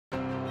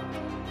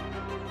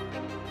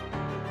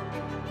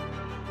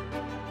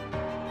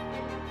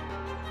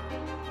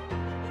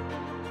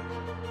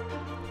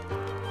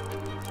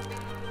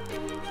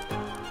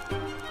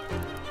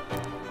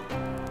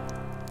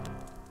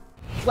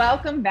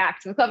Welcome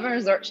back to the Club and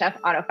Resort Chef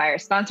Auto Fire,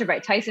 sponsored by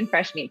Tyson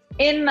Fresh Meats.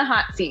 In the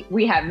hot seat,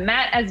 we have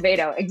Matt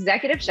Azevedo,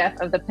 executive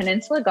chef of the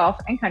Peninsula Golf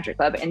and Country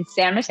Club in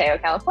San Mateo,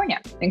 California.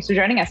 Thanks for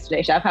joining us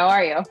today, Chef. How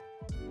are you?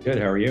 Good.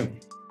 How are you?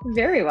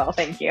 Very well,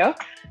 thank you.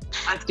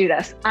 Let's do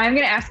this. I'm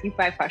going to ask you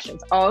 5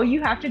 questions. All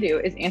you have to do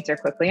is answer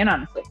quickly and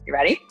honestly. You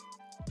ready?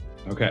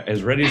 Okay,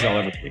 as ready as I'll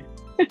ever be.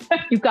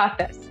 You got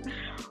this.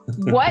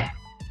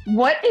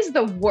 What is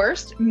the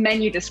worst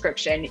menu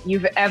description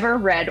you've ever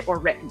read or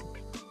written?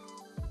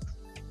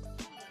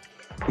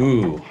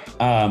 Ooh,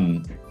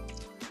 I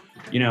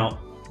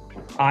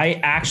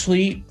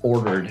actually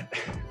ordered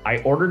a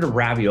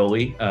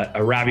ravioli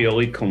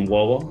con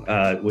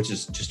uovo, which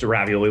is just a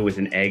ravioli with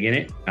an egg in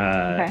it,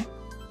 Okay.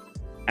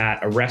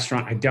 at a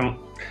restaurant. I don't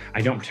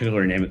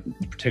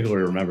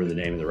particularly remember the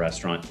name of the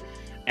restaurant.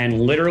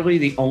 And literally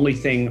the only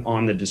thing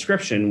on the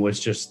description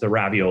was just the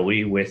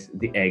ravioli with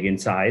the egg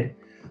inside.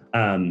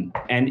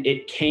 And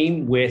it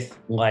came with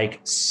like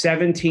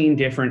 17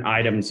 different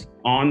items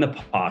on the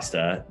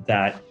pasta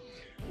that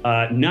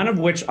none of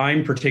which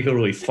I'm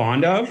particularly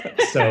fond of.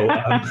 So,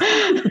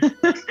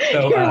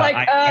 You're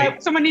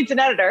like, someone needs an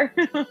editor.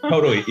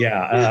 Totally,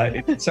 yeah.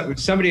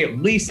 Somebody at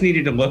least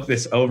needed to look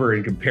this over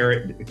and compare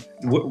it.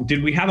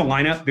 Did we have a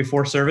lineup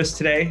before service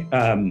today?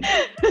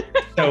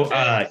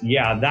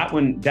 Yeah, that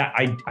one. That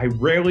I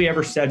rarely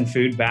ever send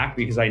food back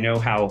because I know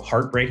how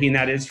heartbreaking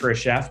that is for a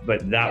chef.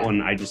 But that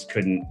one, I just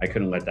couldn't. I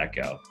couldn't let that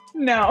go.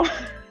 No.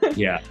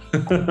 Yeah.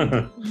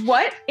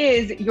 What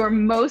is your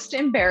most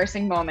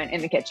embarrassing moment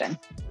in the kitchen?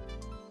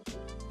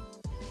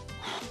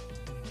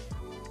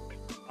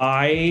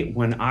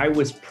 When I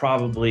was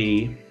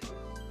probably,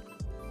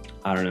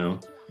 I don't know,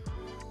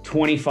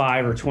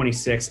 25 or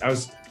 26,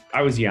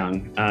 I was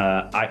young.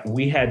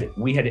 We had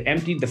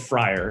emptied the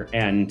fryer,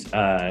 and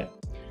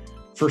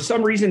for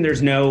some reason,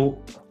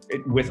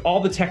 with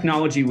all the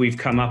technology we've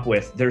come up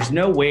with, there's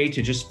no way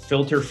to just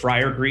filter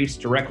fryer grease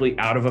directly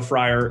out of a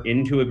fryer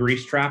into a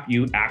grease trap.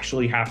 You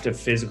actually have to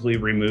physically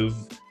remove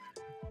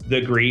the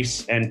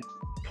grease and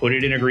put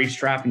it in a grease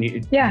trap. And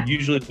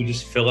usually we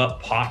just fill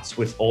up pots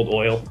with old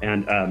oil.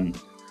 And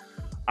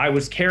I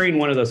was carrying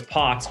one of those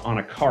pots on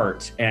a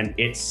cart, and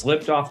it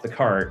slipped off the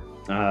cart.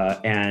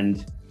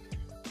 And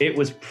it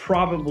was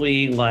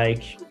probably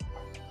like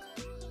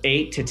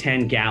 8 to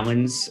 10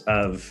 gallons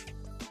of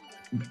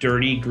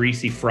dirty,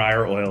 greasy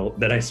fryer oil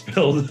that I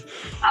spilled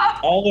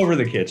all over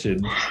the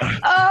kitchen.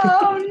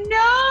 Oh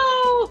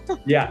no!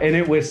 Yeah, and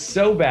it was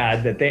so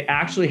bad that they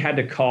actually had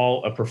to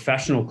call a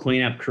professional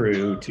cleanup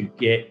crew to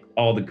get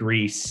all the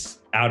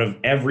grease out of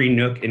every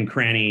nook and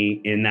cranny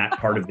in that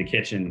part of the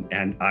kitchen,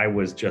 and I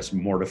was just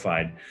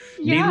mortified.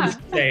 Yeah. Needless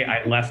to say,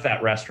 I left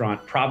that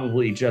restaurant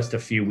probably just a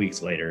few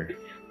weeks later.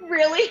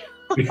 Really?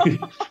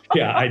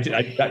 Yeah,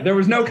 there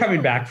was no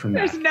coming back from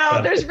that.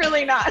 There's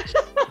really not.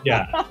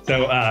 Yeah.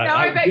 So now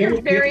I bet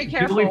you're very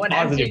careful when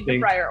emptying the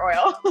fryer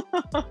oil.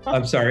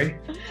 I'm sorry?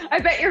 I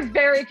bet you're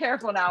very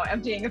careful now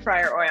emptying the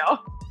fryer oil.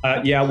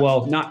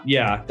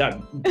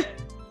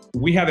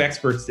 We have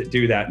experts that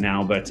do that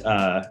now, but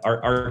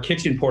our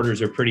kitchen porters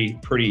are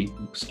pretty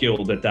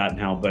skilled at that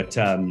now. But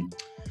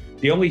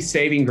the only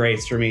saving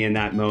grace for me in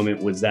that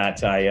moment was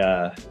that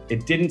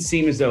it didn't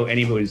seem as though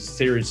anybody was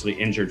seriously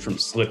injured from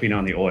slipping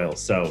on the oil.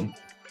 So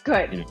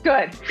good.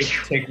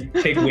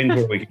 Take wins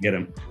where we can get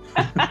them.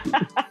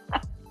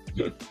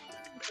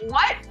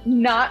 What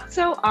not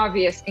so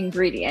obvious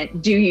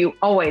ingredient do you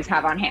always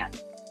have on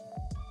hand?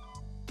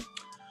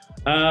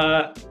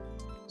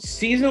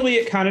 Seasonally,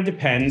 it kind of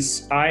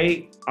depends.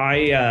 I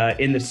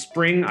in the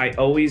spring,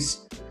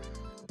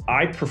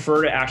 I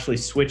prefer to actually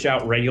switch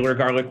out regular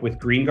garlic with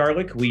green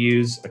garlic. We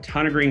use a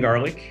ton of green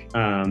garlic,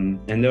 and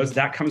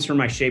that comes from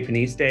my Chez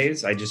Panisse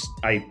days. I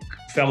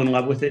fell in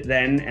love with it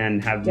then,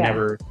 and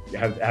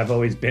have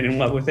always been in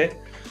love with it.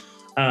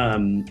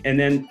 And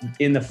then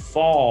in the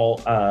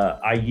fall,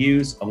 I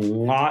use a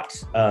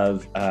lot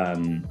of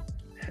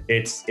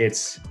it's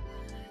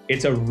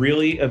a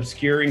really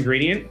obscure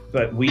ingredient,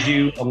 but we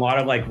do a lot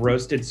of like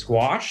roasted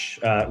squash,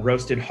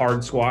 roasted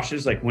hard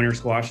squashes, like winter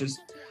squashes.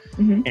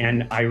 Mm-hmm.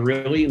 And I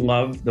really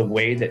love the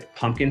way that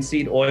pumpkin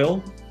seed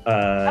oil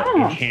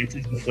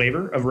enhances the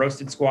flavor of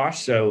roasted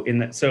squash. So in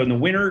the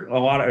winter,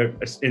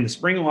 in the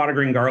spring, a lot of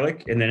green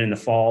garlic, and then in the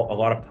fall, a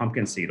lot of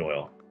pumpkin seed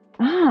oil.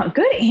 Oh,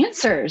 good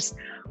answers.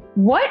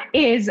 What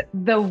is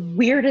the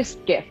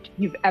weirdest gift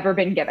you've ever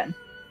been given?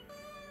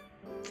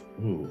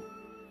 Ooh.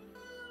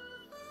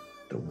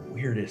 The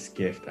weirdest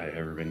gift I've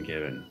ever been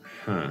given.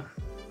 I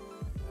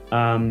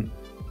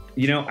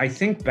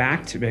think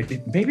back to,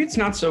 maybe it's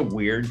not so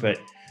weird, but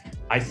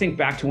I think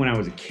back to when I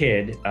was a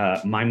kid.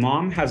 My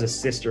mom has a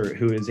sister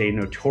who is a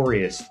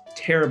notorious,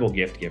 terrible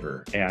gift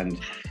giver. And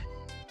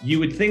you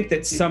would think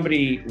that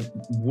somebody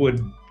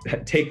would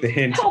take the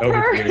hint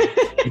over here.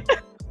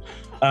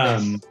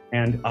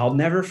 And I'll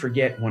never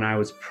forget when I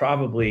was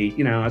probably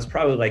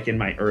like in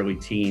my early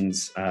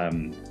teens.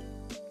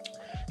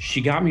 She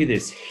got me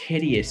this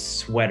hideous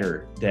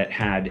sweater that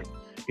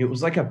it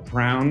was like a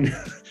brown,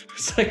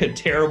 it's like a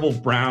terrible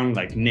brown,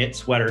 like knit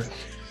sweater.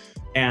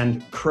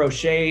 and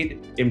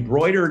crocheted,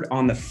 embroidered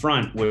on the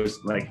front was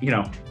like,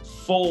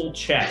 full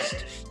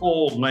chest,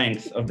 full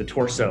length of the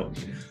torso.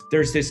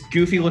 There's this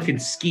goofy looking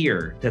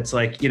skier that's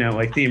like,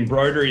 like the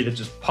embroidery that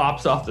just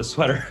pops off the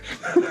sweater.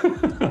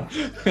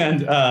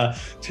 And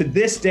to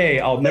this day,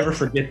 I'll never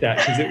forget that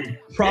because it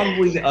was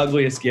probably the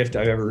ugliest gift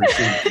I've ever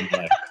received in my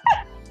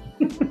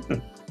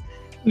life.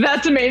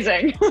 That's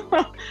amazing.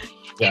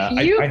 Yeah,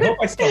 I hope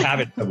I still have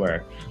it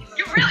somewhere.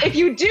 If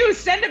you do,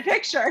 send a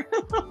picture.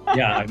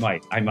 Yeah,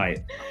 I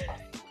might.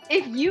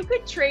 If you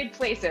could trade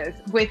places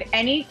with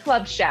any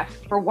club chef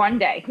for one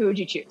day, who would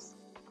you choose?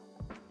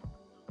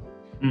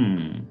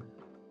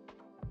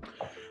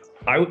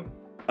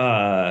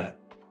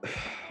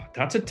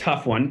 That's a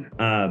tough one.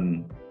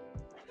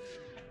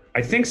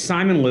 I think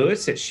Simon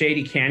Lewis at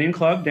Shady Canyon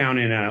Club down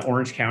in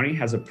Orange County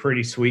has a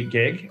pretty sweet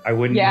gig. I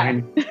wouldn't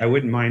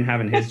mind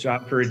having his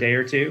job for a day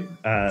or two.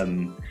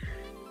 And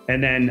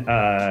then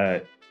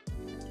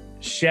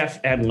Chef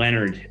Ed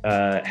Leonard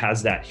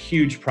has that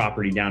huge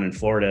property down in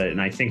Florida,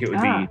 and I think it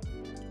would be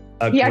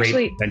a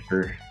great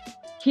adventure.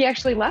 He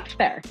actually left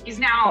there. He's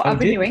now up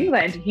in New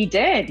England. He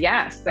did,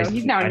 yes. So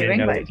he's now in New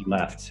England. I didn't know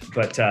that he left,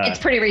 but it's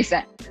pretty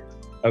recent.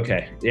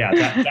 Okay, yeah,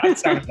 that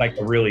sounds like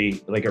a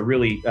really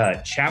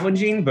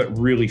challenging but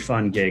really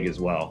fun gig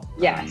as well.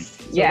 Yes,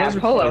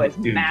 Polo is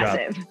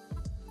massive.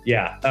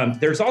 Yeah,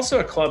 there's also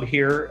a club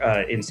here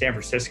in San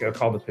Francisco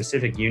called the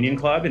Pacific Union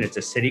Club, and it's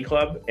a city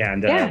club,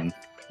 and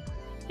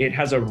it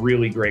has a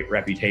really great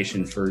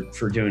reputation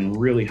for doing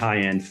really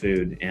high-end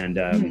food, and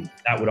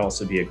that would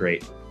also be a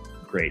great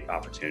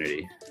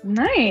opportunity.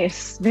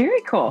 Nice,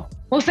 very cool.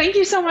 Well, thank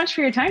you so much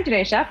for your time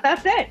today, Chef.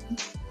 That's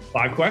it.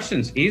 5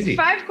 questions, easy.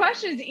 5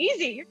 questions,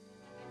 easy.